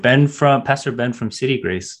Pastor Ben from City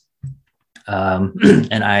Grace,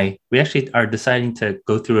 and we actually are deciding to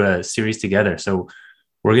go through a series together. So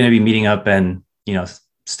we're going to be meeting up and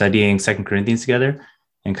studying Second Corinthians together,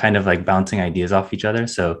 and kind of like bouncing ideas off each other.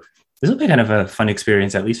 So this will be kind of a fun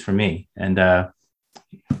experience, at least for me. And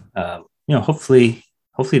hopefully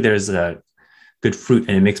there's a good fruit,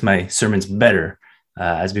 and it makes my sermons better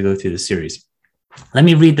as we go through the series. Let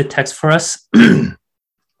me read the text for us.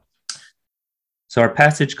 So our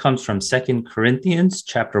passage comes from 2 Corinthians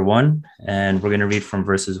chapter 1, and we're going to read from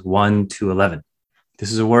verses 1 to 11.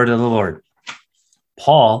 This is a word of the Lord.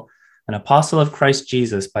 Paul, an apostle of Christ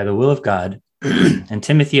Jesus by the will of God, and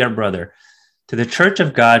Timothy, our brother, to the church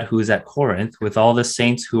of God who is at Corinth, with all the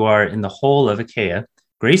saints who are in the whole of Achaia,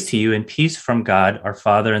 grace to you and peace from God, our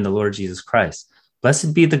Father, and the Lord Jesus Christ.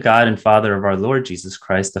 Blessed be the God and Father of our Lord Jesus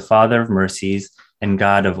Christ, the Father of mercies and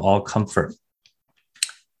God of all comfort,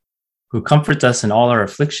 who comforts us in all our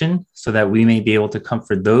affliction, so that we may be able to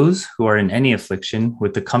comfort those who are in any affliction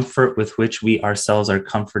with the comfort with which we ourselves are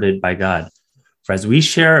comforted by God. For as we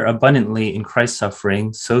share abundantly in Christ's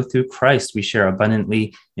suffering, so through Christ we share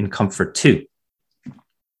abundantly in comfort too.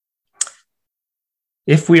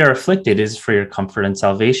 If we are afflicted, it is for your comfort and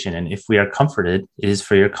salvation, and if we are comforted, it is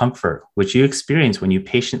for your comfort, which you experience when you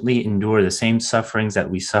patiently endure the same sufferings that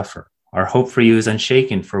we suffer. Our hope for you is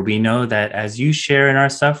unshaken, for we know that as you share in our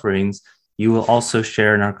sufferings, you will also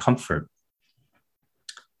share in our comfort.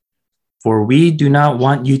 For we do not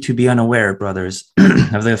want you to be unaware, brothers,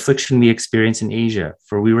 of the affliction we experienced in Asia,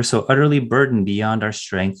 for we were so utterly burdened beyond our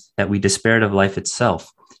strength that we despaired of life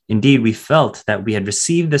itself. Indeed, we felt that we had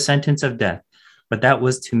received the sentence of death, but that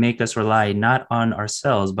was to make us rely not on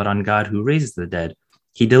ourselves, but on God who raises the dead.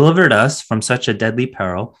 He delivered us from such a deadly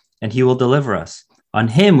peril, and he will deliver us. On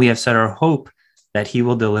him we have set our hope that he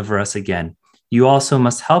will deliver us again. You also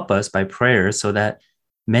must help us by prayers, so that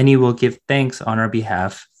many will give thanks on our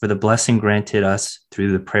behalf for the blessing granted us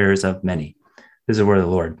through the prayers of many. This is the word of the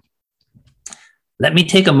Lord. Let me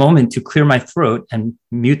take a moment to clear my throat and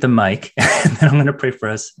mute the mic, and then I'm going to pray for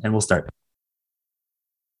us, and we'll start.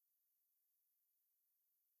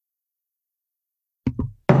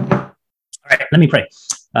 All right, let me pray.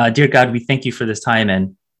 Dear God, we thank you for this time,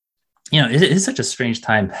 and it is such a strange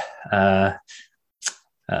time,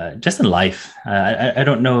 just in life. I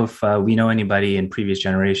don't know if we know anybody in previous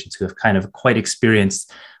generations who have kind of quite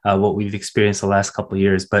experienced what we've experienced the last couple of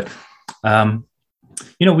years. But,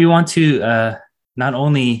 we want to not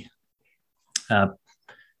only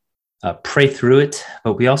pray through it,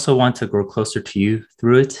 but we also want to grow closer to you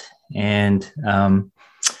through it. And,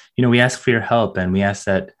 we ask for your help, and we ask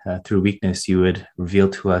that through weakness, you would reveal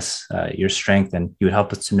to us your strength, and you would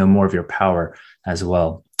help us to know more of your power as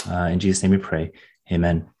well. In Jesus' name we pray.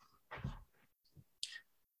 Amen.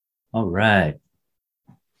 All right.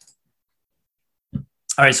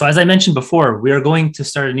 So as I mentioned before, we are going to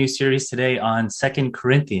start a new series today on 2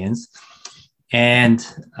 Corinthians. And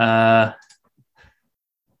let's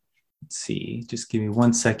see, just give me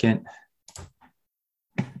 1 second.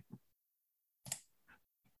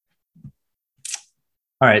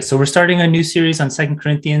 All right, so we're starting a new series on 2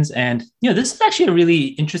 Corinthians, and this is actually a really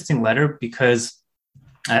interesting letter because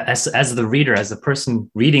as the reader, as the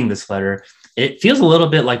person reading this letter, it feels a little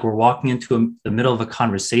bit like we're walking into the middle of a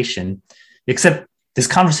conversation, except this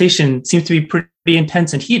conversation seems to be pretty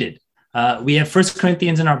intense and heated. We have 1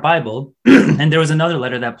 Corinthians in our Bible, and there was another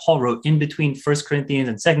letter that Paul wrote in between 1 Corinthians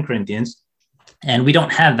and 2 Corinthians, and we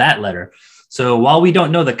don't have that letter. So while we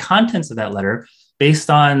don't know the contents of that letter,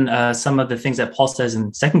 based on some of the things that Paul says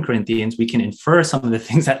in 2 Corinthians, we can infer some of the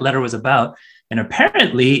things that letter was about. And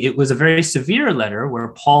apparently it was a very severe letter where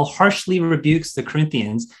Paul harshly rebukes the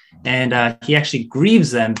Corinthians, and he actually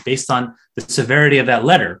grieves them based on the severity of that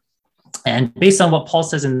letter. And based on what Paul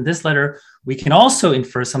says in this letter, we can also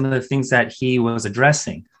infer some of the things that he was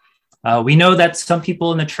addressing. We know that some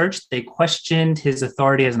people in the church, they questioned his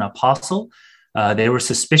authority as an apostle. They were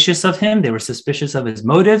suspicious of him. They were suspicious of his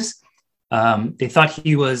motives. They thought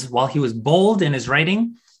while he was bold in his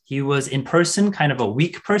writing, he was in person kind of a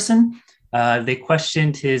weak person. They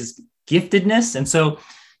questioned his giftedness. And so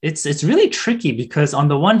it's really tricky because on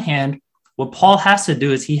the one hand, what Paul has to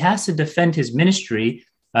do is he has to defend his ministry,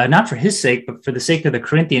 not for his sake, but for the sake of the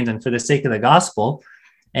Corinthians and for the sake of the gospel.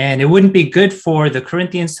 And it wouldn't be good for the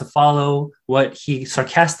Corinthians to follow what he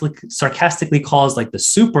sarcastically calls like the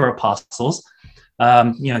super apostles.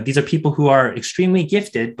 These are people who are extremely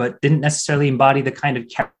gifted, but didn't necessarily embody the kind of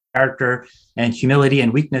character and humility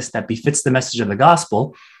and weakness that befits the message of the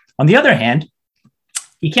gospel. On the other hand,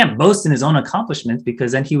 he can't boast in his own accomplishments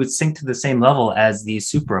because then he would sink to the same level as these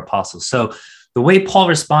super apostles. So the way Paul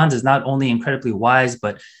responds is not only incredibly wise,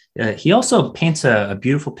 but he also paints a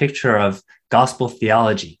beautiful picture of gospel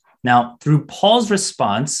theology. Now, through Paul's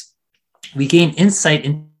response, we gain insight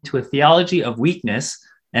into a theology of weakness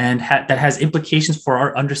and that has implications for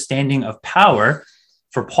our understanding of power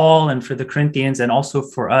for Paul and for the Corinthians and also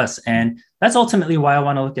for us. And that's ultimately why I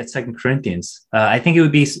want to look at Second Corinthians. I think it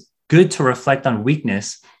would be good to reflect on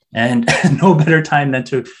weakness, and no better time than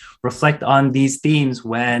to reflect on these themes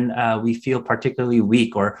when we feel particularly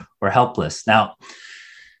weak or helpless. Now,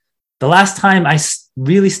 the last time I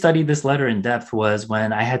really studied this letter in depth was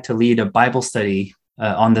when I had to lead a Bible study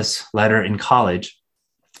on this letter in college.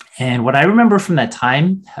 And what I remember from that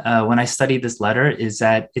time when I studied this letter is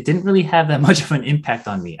that it didn't really have that much of an impact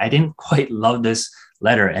on me. I didn't quite love this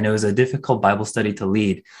letter, and it was a difficult Bible study to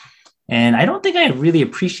lead. And I don't think I really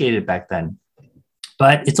appreciated it back then.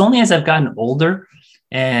 But it's only as I've gotten older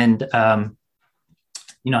and,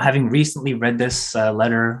 having recently read this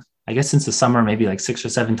letter, I guess since the summer, maybe like 6 or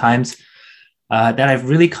 7 times, that I've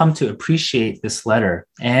really come to appreciate this letter.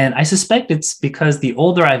 And I suspect it's because the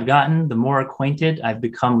older I've gotten, the more acquainted I've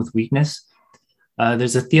become with weakness.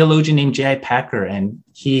 There's a theologian named J.I. Packer, and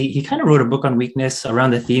he kind of wrote a book on weakness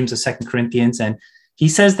around the themes of Second Corinthians. And he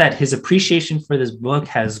says that his appreciation for this book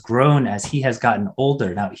has grown as he has gotten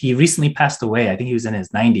older. Now, he recently passed away. I think he was in his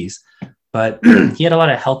 90s, but he had a lot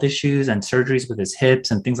of health issues and surgeries with his hips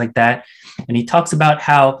and things like that. And he talks about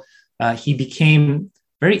how he became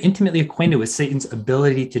very intimately acquainted with Satan's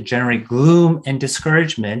ability to generate gloom and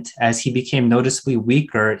discouragement as he became noticeably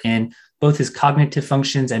weaker in both his cognitive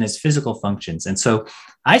functions and his physical functions. And so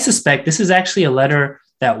I suspect this is actually a letter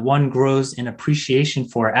that one grows in appreciation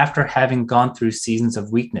for after having gone through seasons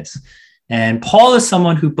of weakness. And Paul is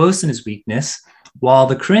someone who boasts in his weakness, while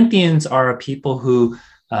the Corinthians are a people who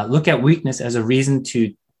look at weakness as a reason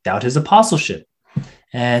to doubt his apostleship.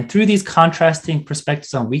 And through these contrasting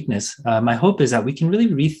perspectives on weakness, my hope is that we can really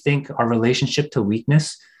rethink our relationship to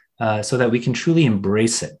weakness so that we can truly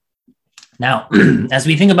embrace it. Now, as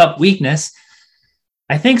we think about weakness,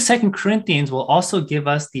 I think Second Corinthians will also give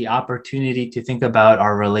us the opportunity to think about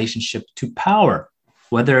our relationship to power,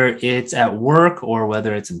 whether it's at work or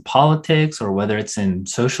whether it's in politics or whether it's in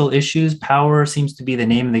social issues. Power seems to be the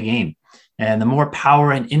name of the game. And the more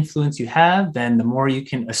power and influence you have, then the more you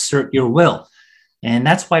can assert your will. And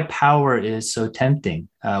that's why power is so tempting.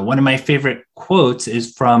 One of my favorite quotes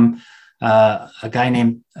is from a guy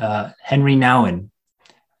named Henry Nouwen.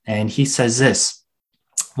 And he says this: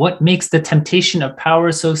 "What makes the temptation of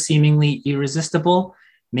power so seemingly irresistible?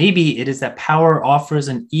 Maybe it is that power offers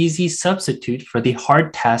an easy substitute for the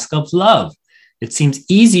hard task of love. It seems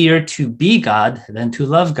easier to be God than to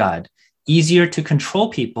love God, easier to control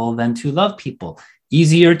people than to love people,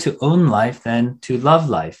 easier to own life than to love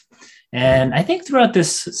life." And I think throughout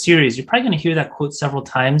this series, you're probably going to hear that quote several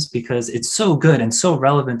times because it's so good and so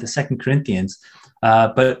relevant to Second Corinthians.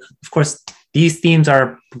 But of course, these themes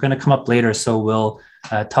are going to come up later, so we'll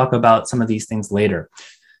talk about some of these things later.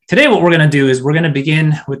 Today, what we're going to do is we're going to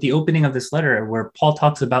begin with the opening of this letter where Paul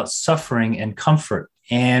talks about suffering and comfort.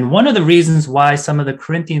 And one of the reasons why some of the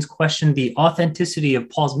Corinthians question the authenticity of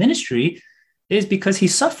Paul's ministry is because he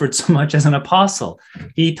suffered so much as an apostle.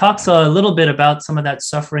 He talks a little bit about some of that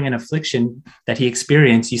suffering and affliction that he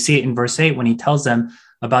experienced. You see it in verse 8 when he tells them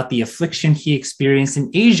about the affliction he experienced in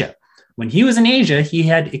Asia. When he was in Asia, he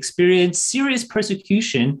had experienced serious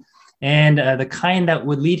persecution and the kind that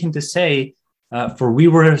would lead him to say, "For we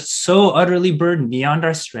were so utterly burdened beyond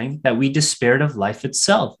our strength that we despaired of life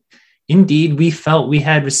itself. Indeed, we felt we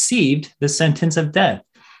had received the sentence of death."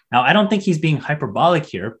 Now, I don't think he's being hyperbolic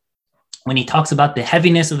here when he talks about the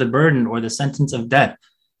heaviness of the burden or the sentence of death.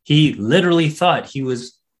 He literally thought he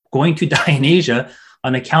was going to die in Asia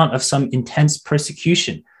on account of some intense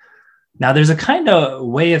persecution. Now, there's a kind of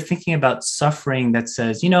way of thinking about suffering that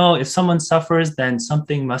says, if someone suffers, then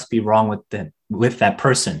something must be wrong with that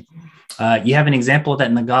person. You have an example of that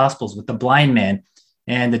in the Gospels with the blind man,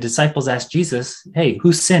 and the disciples asked Jesus, "Hey,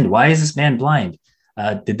 who sinned? Why is this man blind?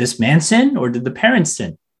 Did this man sin or did the parents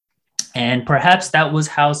sin?" And perhaps that was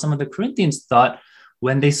how some of the Corinthians thought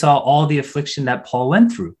when they saw all the affliction that Paul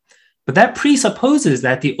went through. But that presupposes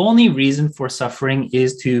that the only reason for suffering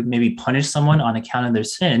is to maybe punish someone on account of their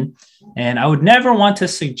sin. And I would never want to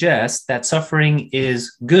suggest that suffering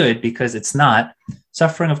is good, because it's not.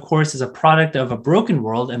 Suffering, of course, is a product of a broken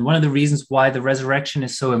world. And one of the reasons why the resurrection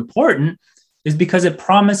is so important is because it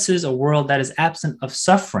promises a world that is absent of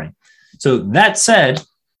suffering. So that said,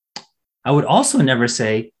 I would also never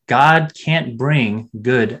say God can't bring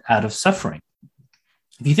good out of suffering.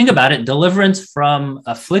 If you think about it, deliverance from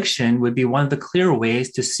affliction would be one of the clear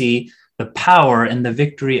ways to see the power and the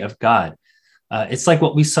victory of God. It's like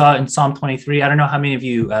what we saw in Psalm 23. I don't know how many of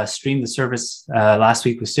you streamed the service last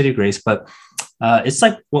week with City Grace, but it's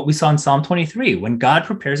like what we saw in Psalm 23, when God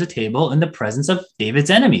prepares a table in the presence of David's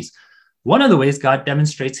enemies. One of the ways God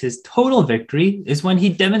demonstrates his total victory is when he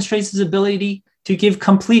demonstrates his ability to give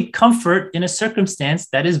complete comfort in a circumstance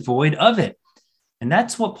that is void of it. And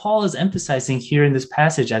that's what Paul is emphasizing here in this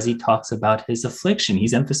passage as he talks about his affliction.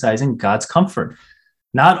 He's emphasizing God's comfort.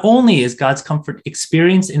 Not only is God's comfort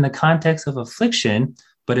experienced in the context of affliction,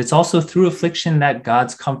 but it's also through affliction that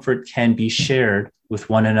God's comfort can be shared with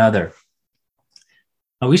one another.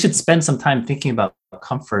 Now, we should spend some time thinking about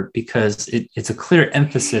comfort because it's a clear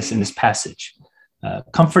emphasis in this passage.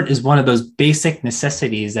 Comfort is one of those basic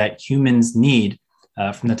necessities that humans need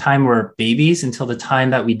from the time we're babies until the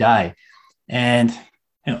time that we die. And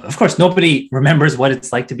of course, nobody remembers what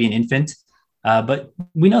it's like to be an infant, but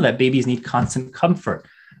we know that babies need constant comfort.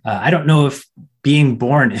 I don't know if being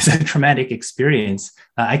born is a traumatic experience.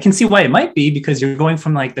 I can see why it might be, because you're going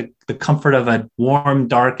from like the comfort of a warm,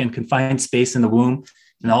 dark, and confined space in the womb,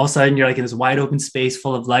 and all of a sudden you're like in this wide open space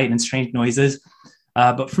full of light and strange noises.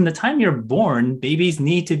 But from the time you're born, babies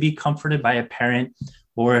need to be comforted by a parent,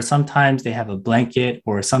 or sometimes they have a blanket,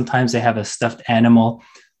 or sometimes they have a stuffed animal.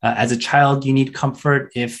 As a child, you need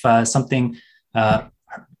comfort if something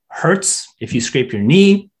hurts, if you scrape your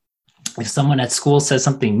knee, if someone at school says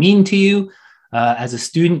something mean to you. As a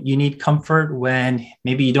student, you need comfort when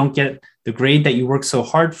maybe you don't get the grade that you worked so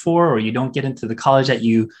hard for, or you don't get into the college that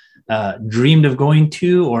you dreamed of going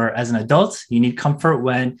to. Or as an adult, you need comfort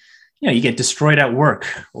when you get destroyed at work,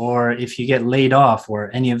 or if you get laid off, or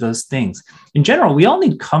any of those things. In general, we all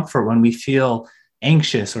need comfort when we feel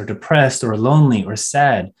anxious or depressed or lonely or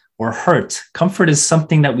sad or hurt. Comfort is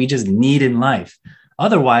something that we just need in life.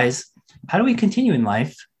 Otherwise, how do we continue in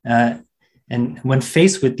life and when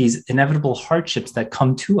faced with these inevitable hardships that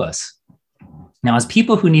come to us? Now, as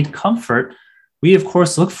people who need comfort, we of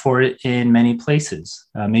course look for it in many places.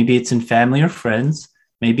 Maybe it's in family or friends.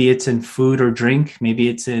 Maybe it's in food or drink. Maybe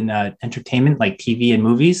it's in entertainment like TV and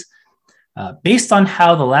movies. Based on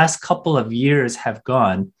how the last couple of years have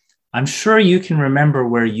gone, I'm sure you can remember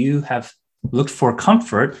where you have looked for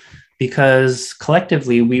comfort, because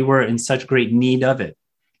collectively we were in such great need of it.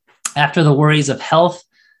 After the worries of health,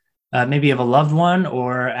 maybe of a loved one,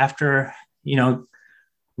 or after,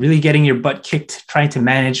 really getting your butt kicked trying to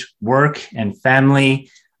manage work and family,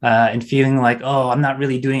 and feeling like, oh, I'm not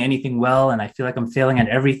really doing anything well, and I feel like I'm failing at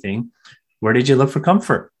everything. Where did you look for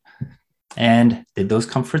comfort? And did those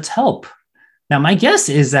comforts help? Now, my guess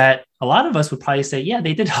is that a lot of us would probably say, yeah,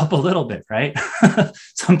 they did help a little bit, right?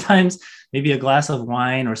 Sometimes maybe a glass of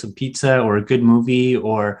wine or some pizza or a good movie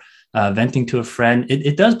or venting to a friend.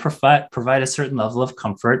 It does provide a certain level of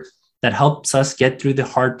comfort that helps us get through the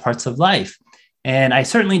hard parts of life. And I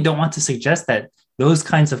certainly don't want to suggest that those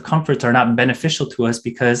kinds of comforts are not beneficial to us,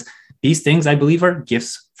 because these things, I believe, are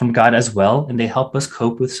gifts from God as well, and they help us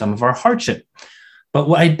cope with some of our hardship. But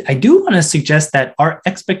what I do want to suggest that our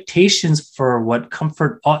expectations for what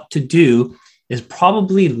comfort ought to do is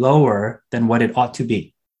probably lower than what it ought to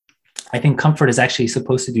be. I think comfort is actually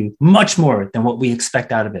supposed to do much more than what we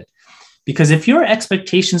expect out of it. Because if your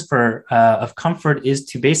expectations of comfort is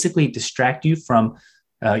to basically distract you from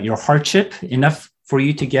your hardship enough for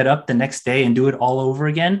you to get up the next day and do it all over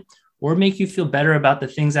again, or make you feel better about the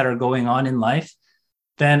things that are going on in life,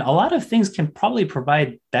 then a lot of things can probably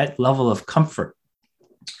provide that level of comfort.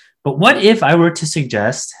 But what if I were to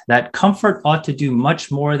suggest that comfort ought to do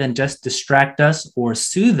much more than just distract us or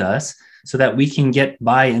soothe us so that we can get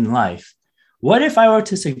by in life? What if I were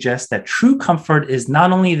to suggest that true comfort is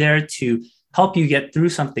not only there to help you get through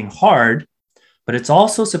something hard, but it's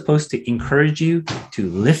also supposed to encourage you, to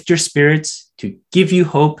lift your spirits, to give you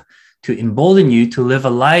hope, to embolden you to live a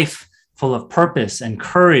life full of purpose and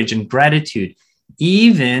courage and gratitude,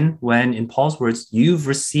 even when, in Paul's words, you've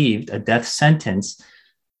received a death sentence?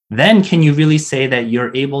 Then can you really say that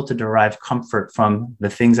you're able to derive comfort from the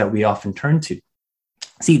things that we often turn to?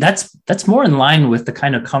 See, that's more in line with the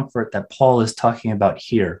kind of comfort that Paul is talking about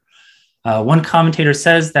here. One commentator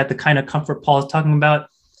says that the kind of comfort Paul is talking about,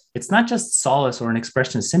 it's not just solace or an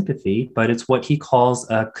expression of sympathy, but it's what he calls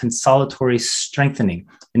a consolatory strengthening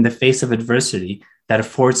in the face of adversity that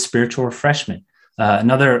affords spiritual refreshment.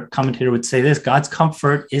 Another commentator would say this: God's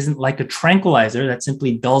comfort isn't like a tranquilizer that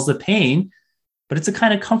simply dulls the pain, but it's a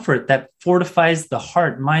kind of comfort that fortifies the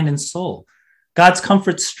heart, mind, and soul. God's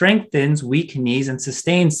comfort strengthens weak knees and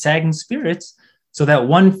sustains sagging spirits so that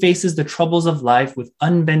one faces the troubles of life with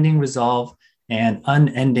unbending resolve and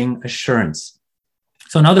unending assurance.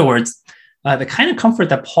 So in other words, the kind of comfort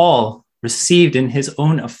that Paul received in his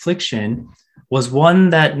own affliction was one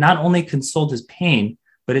that not only consoled his pain,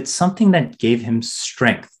 but it's something that gave him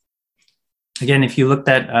strength. Again, if you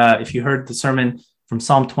heard the sermon from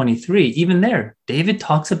Psalm 23, even there, David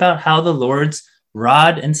talks about how the Lord's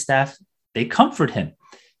rod and staff, they comfort him.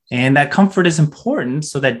 And that comfort is important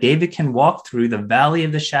so that David can walk through the valley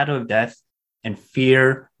of the shadow of death and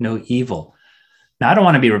fear no evil. Now, I don't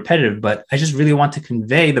want to be repetitive, but I just really want to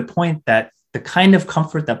convey the point that the kind of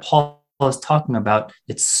comfort that Paul is talking about,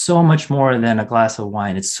 it's so much more than a glass of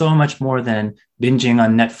wine. It's so much more than binging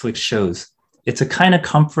on Netflix shows. It's a kind of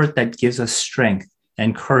comfort that gives us strength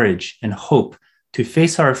and courage and hope to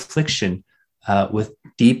face our affliction with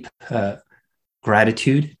deep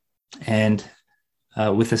gratitude and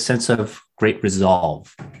with a sense of great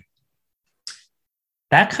resolve.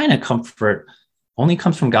 That kind of comfort only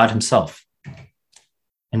comes from God himself.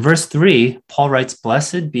 In verse 3, Paul writes,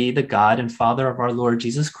 "Blessed be the God and Father of our Lord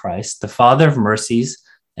Jesus Christ, the Father of mercies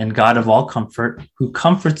and God of all comfort, who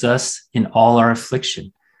comforts us in all our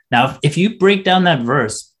affliction." Now, if you break down that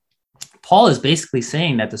verse, Paul is basically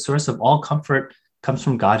saying that the source of all comfort comes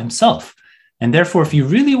from God himself. And therefore, if you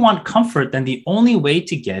really want comfort, then the only way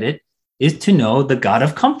to get it is to know the God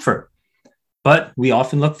of comfort. But we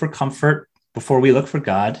often look for comfort before we look for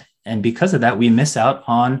God. And because of that, we miss out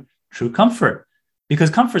on true comfort, because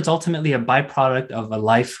comfort is ultimately a byproduct of a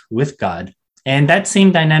life with God. And that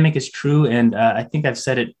same dynamic is true. And I think I've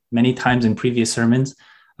said it many times in previous sermons.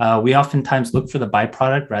 We oftentimes look for the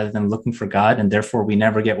byproduct rather than looking for God, and therefore we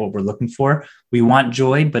never get what we're looking for. We want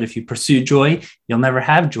joy, but if you pursue joy, you'll never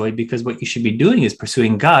have joy, because what you should be doing is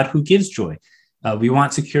pursuing God, who gives joy. We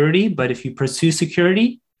want security, but if you pursue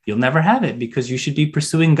security, you'll never have it, because you should be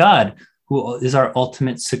pursuing God, who is our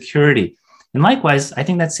ultimate security. And likewise, I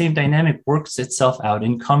think that same dynamic works itself out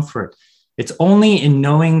in comfort. It's only in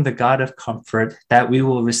knowing the God of comfort that we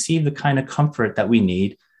will receive the kind of comfort that we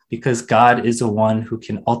need, because God is the one who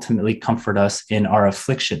can ultimately comfort us in our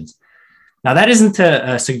afflictions. Now, that isn't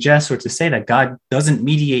to suggest or to say that God doesn't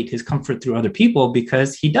mediate his comfort through other people,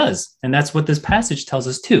 because he does. And that's what this passage tells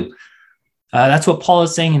us too. That's what Paul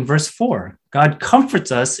is saying in verse 4. God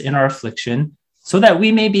comforts us in our affliction so that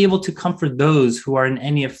we may be able to comfort those who are in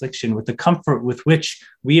any affliction with the comfort with which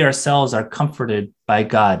we ourselves are comforted by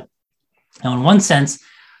God. Now, in one sense,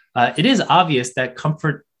 it is obvious that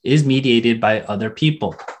comfort is mediated by other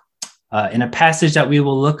people. In a passage that we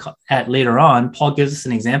will look at later on, Paul gives us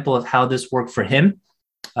an example of how this worked for him.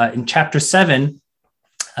 In chapter 7,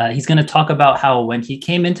 he's going to talk about how when he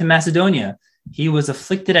came into Macedonia, he was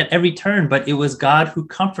afflicted at every turn, but it was God who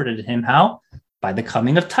comforted him. How? By the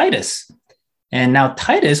coming of Titus. And now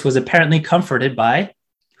Titus was apparently comforted by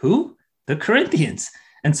who? The Corinthians.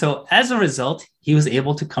 And so as a result, he was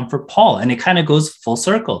able to comfort Paul. And it kind of goes full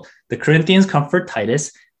circle. The Corinthians comfort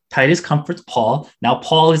Titus. Titus comforts Paul. Now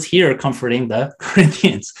Paul is here comforting the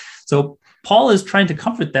Corinthians. So Paul is trying to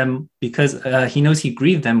comfort them because he knows he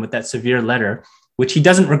grieved them with that severe letter, which he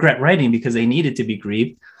doesn't regret writing because they needed to be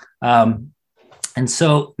grieved. And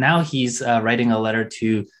so now he's writing a letter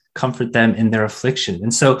to comfort them in their affliction.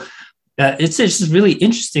 And so it's just really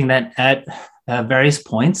interesting that at various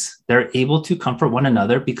points, they're able to comfort one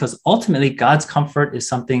another, because ultimately God's comfort is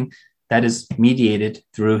something that is mediated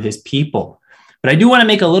through his people. But I do want to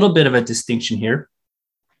make a little bit of a distinction here.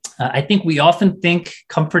 I think we often think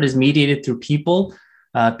comfort is mediated through people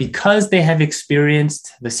because they have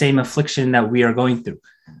experienced the same affliction that we are going through.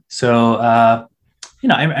 So,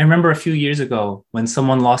 I remember a few years ago when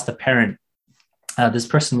someone lost a parent, this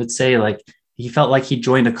person would say, like, he felt like he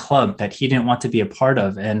joined a club that he didn't want to be a part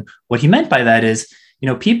of. And what he meant by that is,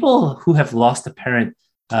 people who have lost a parent,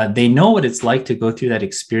 they know what it's like to go through that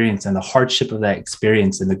experience and the hardship of that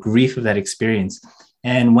experience and the grief of that experience.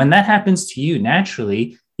 And when that happens to you,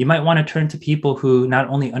 naturally, you might want to turn to people who not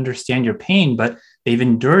only understand your pain, but they've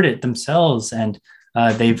endured it themselves and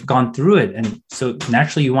they've gone through it. And so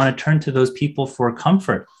naturally, you want to turn to those people for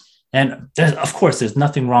comfort. And of course, there's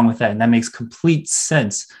nothing wrong with that. And that makes complete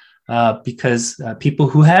sense. Because people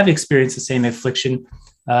who have experienced the same affliction,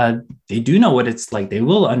 they do know what it's like. They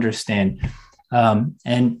will understand.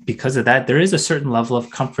 And because of that, there is a certain level of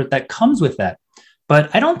comfort that comes with that. But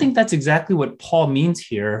I don't think that's exactly what Paul means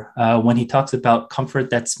here when he talks about comfort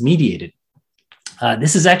that's mediated.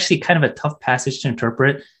 This is actually kind of a tough passage to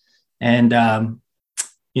interpret. And,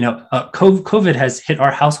 COVID has hit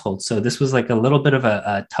our household. So this was like a little bit of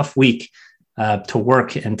a tough week to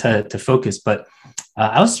work and to focus. But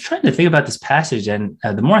I was trying to think about this passage, and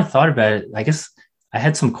the more I thought about it, I guess I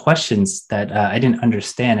had some questions that I didn't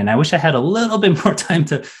understand, and I wish I had a little bit more time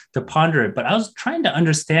to ponder it. But I was trying to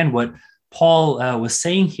understand what Paul was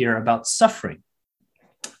saying here about suffering.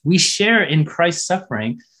 We share in Christ's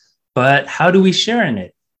suffering, but how do we share in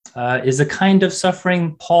it? Is the kind of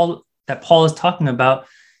suffering that Paul is talking about,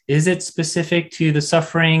 is it specific to the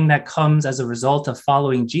suffering that comes as a result of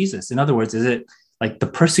following Jesus? In other words, is it like the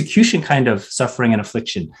persecution kind of suffering and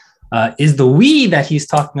affliction? Is the we that he's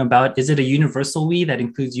talking about, is it a universal we that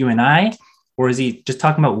includes you and I? Or is he just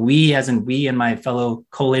talking about we as in we and my fellow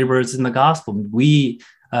co-laborers in the gospel, we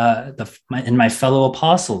and my fellow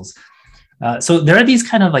apostles? So there are these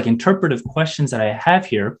kind of like interpretive questions that I have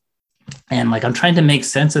here. And like, I'm trying to make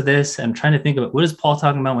sense of this. I'm trying to think about what is Paul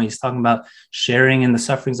talking about when he's talking about sharing in the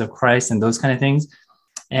sufferings of Christ and those kind of things.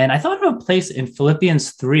 And I thought of a place in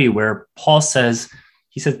Philippians 3 where Paul says,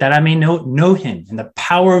 he says that I may know him and the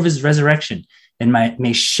power of his resurrection and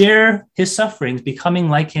may share his sufferings, becoming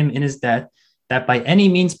like him in his death, that by any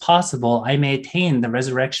means possible, I may attain the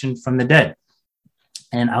resurrection from the dead.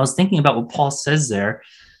 And I was thinking about what Paul says there,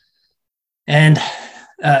 and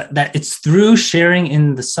that it's through sharing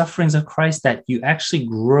in the sufferings of Christ that you actually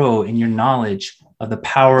grow in your knowledge of the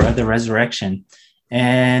power of the resurrection.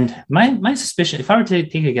 And my suspicion, if I were to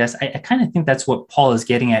take a guess, I kind of think that's what Paul is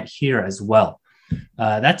getting at here as well.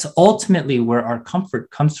 That's ultimately where our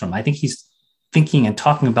comfort comes from. I think he's thinking and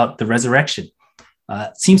talking about the resurrection.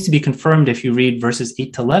 Seems to be confirmed if you read verses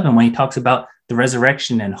 8 to 11 when he talks about the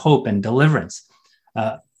resurrection and hope and deliverance.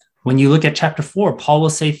 When you look at chapter 4, Paul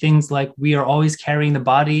will say things like, we are always carrying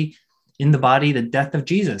the death of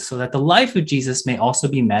Jesus, so that the life of Jesus may also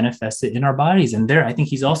be manifested in our bodies. And there, I think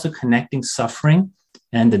he's also connecting suffering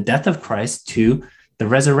and the death of Christ to the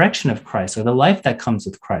resurrection of Christ, or the life that comes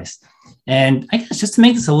with Christ. And I guess just to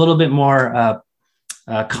make this a little bit more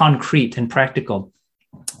concrete and practical,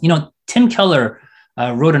 Tim Keller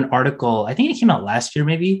wrote an article, I think it came out last year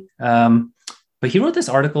maybe, but he wrote this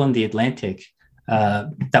article in The Atlantic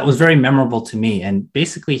that was very memorable to me. And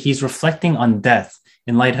basically, he's reflecting on death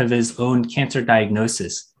in light of his own cancer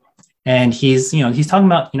diagnosis. And he's talking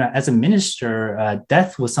about, as a minister,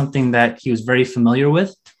 death was something that he was very familiar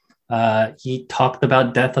with. He talked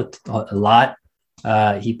about death a lot.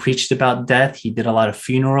 He preached about death. He did a lot of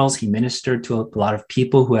funerals. He ministered to a lot of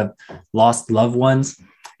people who have lost loved ones.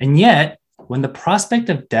 And yet, when the prospect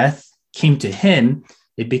of death came to him,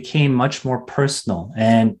 it became much more personal,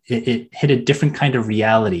 and it hit a different kind of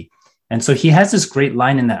reality. And so he has this great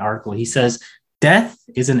line in that article. He says, death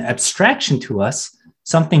is an abstraction to us,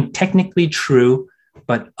 something technically true,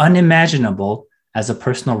 but unimaginable as a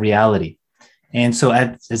personal reality. And so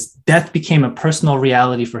as death became a personal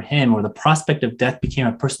reality for him, or the prospect of death became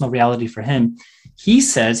a personal reality for him, he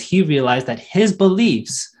says he realized that his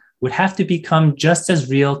beliefs would have to become just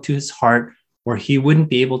as real to his heart, or he wouldn't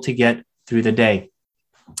be able to get through the day.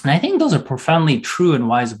 And I think those are profoundly true and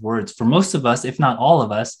wise words. For most of us, if not all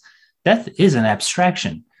of us, death is an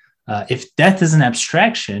abstraction. If death is an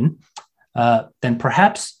abstraction, then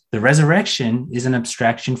perhaps the resurrection is an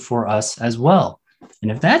abstraction for us as well. And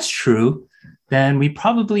if that's true, then we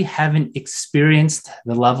probably haven't experienced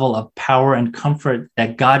the level of power and comfort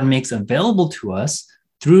that God makes available to us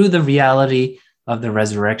through the reality of the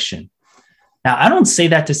resurrection. Now, I don't say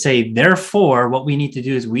that to say, therefore, what we need to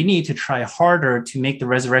do is we need to try harder to make the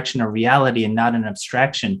resurrection a reality and not an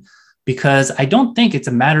abstraction, because I don't think it's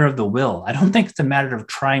a matter of the will. I don't think it's a matter of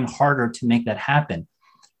trying harder to make that happen.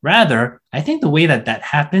 Rather, I think the way that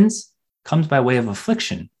happens comes by way of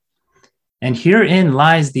affliction. And herein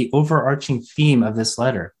lies the overarching theme of this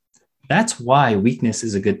letter. That's why weakness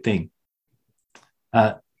is a good thing.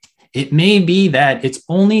 It may be that it's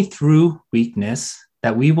only through weakness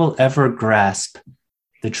that we will ever grasp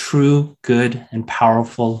the true, good, and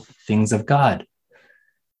powerful things of God.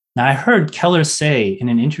 Now, I heard Keller say in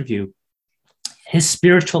an interview, his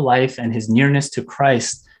spiritual life and his nearness to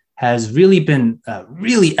Christ has really been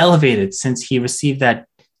really elevated since he received that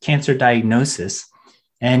cancer diagnosis.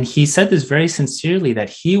 And he said this very sincerely, that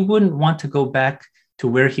he wouldn't want to go back to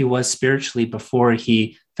where he was spiritually before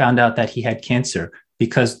he found out that he had cancer,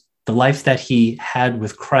 because the life that he had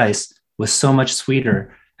with Christ was so much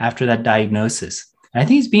sweeter after that diagnosis. And I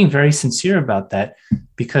think he's being very sincere about that,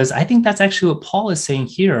 because I think that's actually what Paul is saying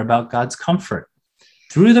here about God's comfort.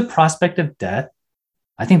 Through the prospect of death,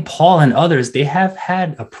 I think Paul and others, they have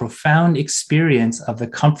had a profound experience of the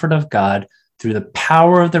comfort of God through the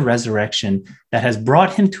power of the resurrection that has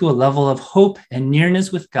brought him to a level of hope and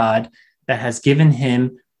nearness with God that has given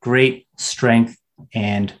him great strength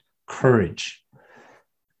and courage.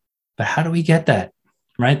 But how do we get that?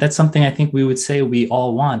 Right? That's something I think we would say we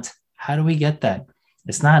all want. How do we get that?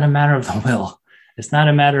 It's not a matter of the will. It's not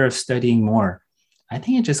a matter of studying more. I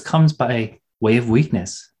think it just comes by way of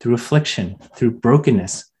weakness, through affliction, through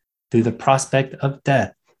brokenness, through the prospect of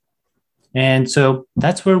death. And so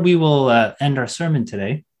that's where we will end our sermon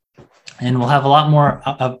today. And we'll have a lot more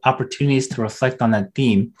opportunities to reflect on that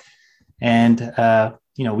theme. And,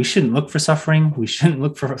 we shouldn't look for suffering. We shouldn't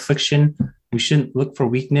look for affliction. We shouldn't look for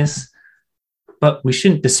weakness, but we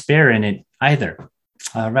shouldn't despair in it either.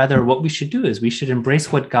 Rather, what we should do is we should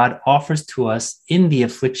embrace what God offers to us in the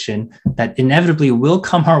affliction that inevitably will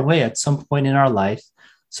come our way at some point in our life,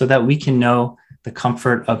 so that we can know the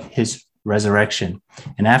comfort of his resurrection.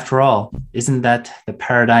 And after all, isn't that the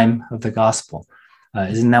paradigm of the gospel?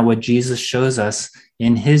 Isn't that what Jesus shows us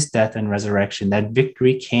in his death and resurrection? That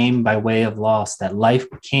victory came by way of loss, that life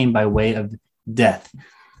came by way of death.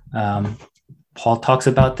 Paul talks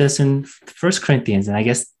about this in 1 Corinthians, and I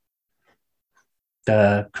guess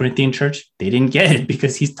the Corinthian church, they didn't get it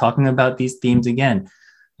because he's talking about these themes again.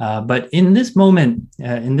 But in this moment,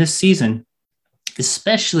 in this season,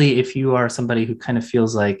 especially if you are somebody who kind of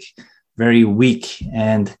feels like very weak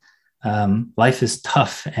and life is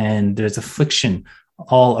tough and there's affliction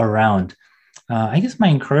all around, I guess my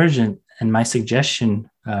encouragement and my suggestion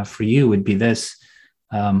for you would be this: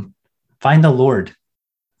 find the Lord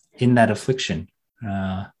in that affliction.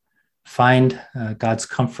 Find God's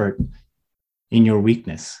comfort in your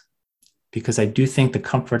weakness, because I do think the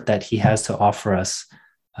comfort that he has to offer us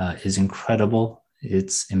is incredible.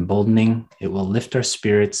 It's emboldening. It will lift our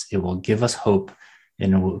spirits. It will give us hope,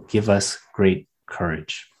 and it will give us great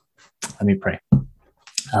courage. Let me pray.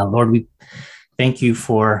 Lord, we thank you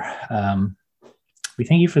for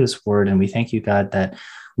this word, and we thank you, God, that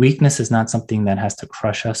weakness is not something that has to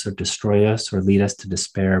crush us or destroy us or lead us to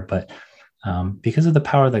despair, but because of the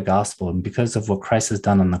power of the gospel and because of what Christ has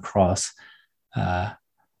done on the cross,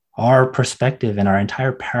 our perspective and our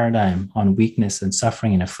entire paradigm on weakness and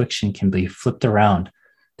suffering and affliction can be flipped around,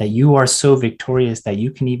 that you are so victorious that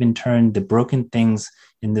you can even turn the broken things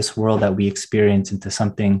in this world that we experience into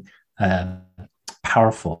something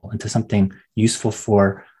powerful, into something useful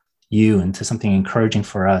for you, into something encouraging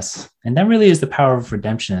for us. And that really is the power of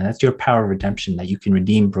redemption. And that's your power of redemption, that you can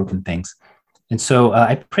redeem broken things. And so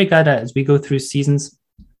I pray, God, as we go through seasons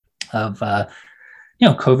of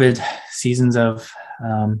COVID, seasons of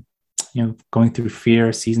going through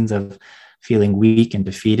fear, seasons of feeling weak and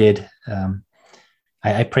defeated,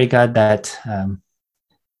 I pray, God, that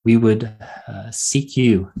we would seek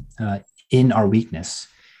you in our weakness,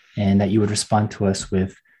 and that you would respond to us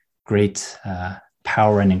with great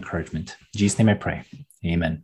power and encouragement. In Jesus' name I pray. Amen.